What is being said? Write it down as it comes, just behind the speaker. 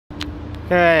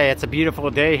Hey, it's a beautiful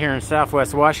day here in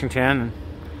Southwest Washington.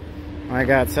 I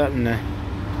got something to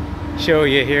show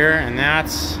you here, and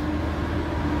that's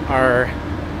our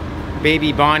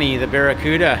baby Bonnie, the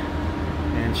Barracuda.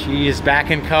 And she is back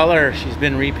in color. She's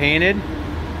been repainted,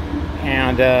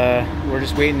 and we're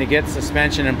just waiting to get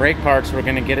suspension and brake parts. We're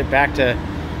gonna get it back to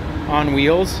on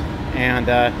wheels. And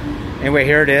anyway,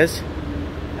 here it is.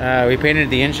 We painted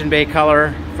the engine bay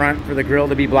color, front for the grille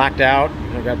to be blacked out.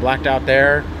 We got blacked out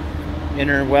there.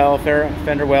 Inner well,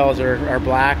 fender wells are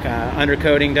black.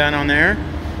 Undercoating done on there.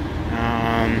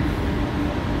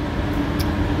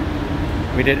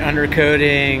 We did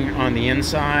undercoating on the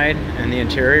inside and the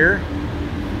interior.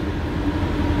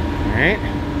 Alright.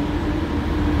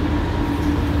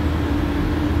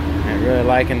 I'm really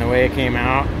liking the way it came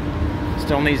out.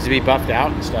 Still needs to be buffed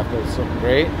out and stuff, but it's looking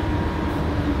great.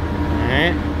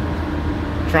 Alright.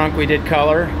 Trunk we did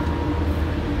color.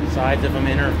 Sides of them,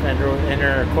 inner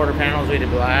quarter panels we did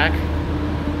black.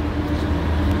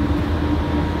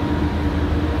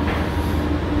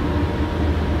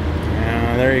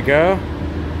 There you go.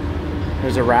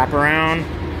 There's a wraparound.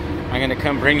 I'm gonna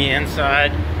come bring you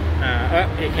inside.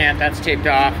 Oh, you can't, that's taped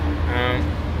off.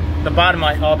 The bottom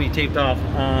might all be taped off.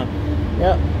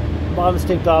 Yep, bottom's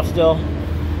taped off still,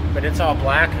 but it's all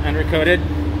black, undercoated.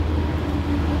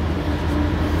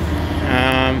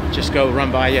 Just go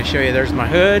run by you, show you. There's my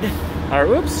hood, or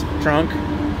oops, trunk.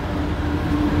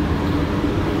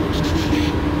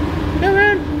 Come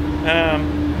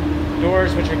on.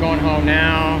 Doors, which are going home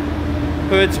now.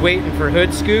 Hood's waiting for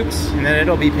hood scoops, and then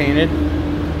it'll be painted.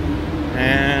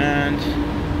 And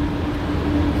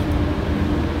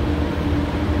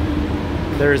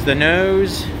there's the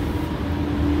nose.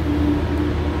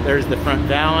 There's the front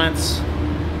valance.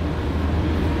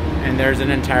 And there's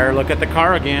an entire look at the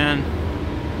car again.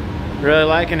 Really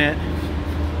liking it.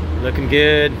 Looking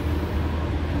good.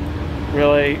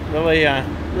 Really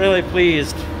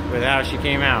pleased with how she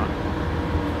came out.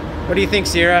 What do you think,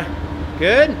 Sierra?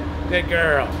 Good? Good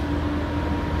girl.